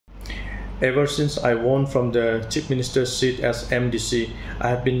Ever since I won from the Chief Minister's seat as MDC, I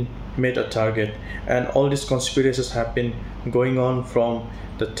have been made a target, and all these conspiracies have been going on from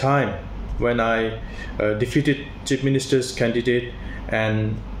the time when I defeated Chief Minister's candidate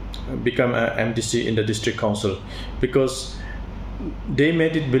and become a MDC in the district council, because they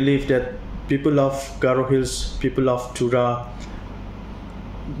made it believe that people of Garo Hills, people of Tura,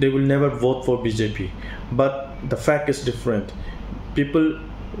 they will never vote for BJP. But the fact is different. People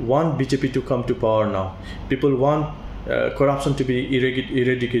want BJP to come to power now. People want corruption to be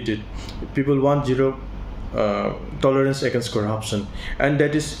eradicated. People want zero tolerance against corruption, and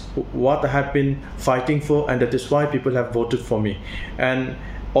that is what I have been fighting for, and that is why people have voted for me. And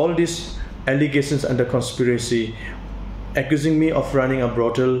all these allegations and the conspiracy accusing me of running a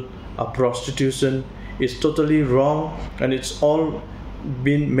brothel, a prostitution, is totally wrong, and it's all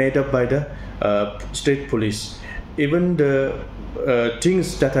been made up by the state police. Even the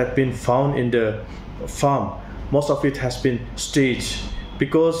things that have been found in the farm, most of it has been staged,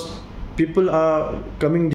 because people are coming